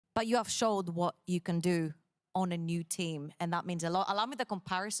but you have showed what you can do on a new team, and that means a lot. Allow me the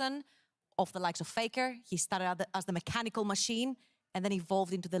comparison of the likes of Faker. He started as the mechanical machine and then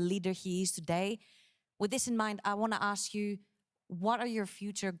evolved into the leader he is today. With this in mind, I want to ask you, what are your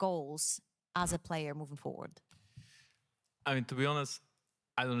future goals as a player moving forward? I mean, to be honest,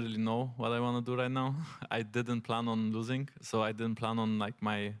 I don't really know what I want to do right now. I didn't plan on losing, so I didn't plan on like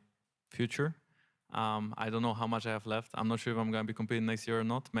my future. I don't know how much I have left. I'm not sure if I'm going to be competing next year or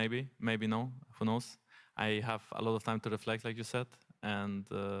not. Maybe, maybe no. Who knows? I have a lot of time to reflect, like you said, and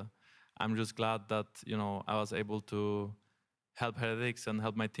I'm just glad that, you know, I was able to help Heretics and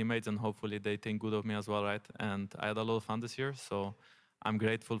help my teammates, and hopefully they think good of me as well, right? And I had a lot of fun this year, so I'm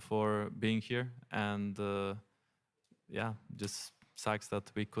grateful for being here, and yeah, just sucks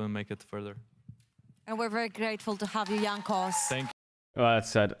that we couldn't make it further. And we're very grateful to have you, Jankos. Thank you. Oh,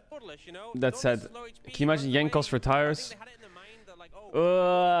 that's sad. That's sad. Can you imagine Jankos retires?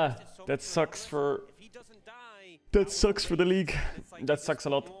 That sucks for... That sucks for the league. That sucks a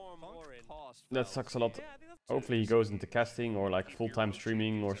lot. That sucks a lot. Hopefully he goes into casting or like full-time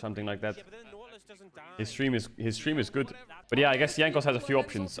streaming or something like that. His stream is good. But yeah, I guess Jankos has a few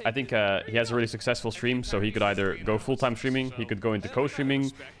options. I think he has a really successful stream, so he could either go full-time streaming, he could go into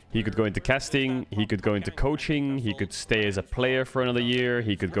co-streaming, he could go into casting, he could go into coaching, he could stay as a player for another year,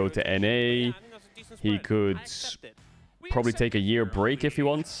 he could go to NA, he could probably take a year break if he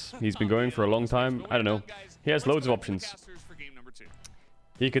wants. He's been going for a long time. I don't know. He has loads of options.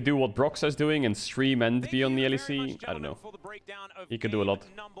 He could do what Broxa's doing and stream and be on the LEC. I don't know. He could do a lot.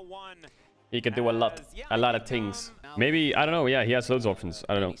 He could do a lot of things. Maybe, I don't know, yeah, he has loads of options.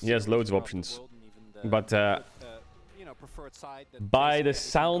 I don't know, he has loads of options. But by the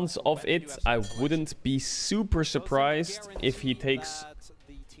sounds of it, I wouldn't be super surprised if he takes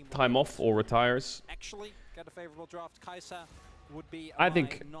time off or retires. I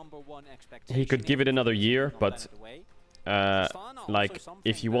think he could give it another year, but like,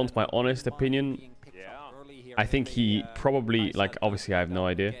 if you want my honest opinion, I think he probably, like, obviously I have no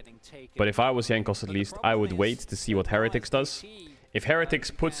idea, but if I was Jankos at least, I would wait to see what Heretics does. If Heretics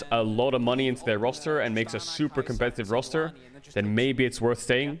puts a lot of money into their roster and makes a super competitive roster, then maybe it's worth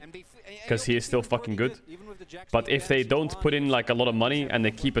staying, because he is still fucking good. But if they don't put in like a lot of money and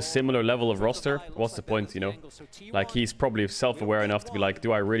they keep a similar level of roster, what's the point, you know? Like, he's probably self-aware enough to be like,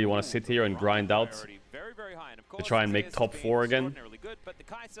 do I really want to sit here and grind out to try and make top 4 again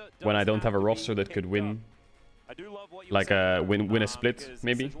when I don't have a roster that could win, like win a split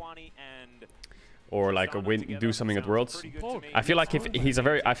maybe, or like do something at Worlds. I feel like if he's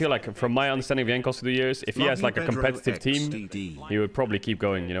I feel like from my understanding of Jankos through the years, if he has like a competitive team, he would probably keep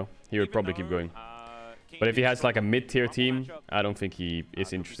going, you know? He would probably keep going. But if he has like a mid-tier team, I don't think he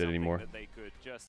is interested anymore.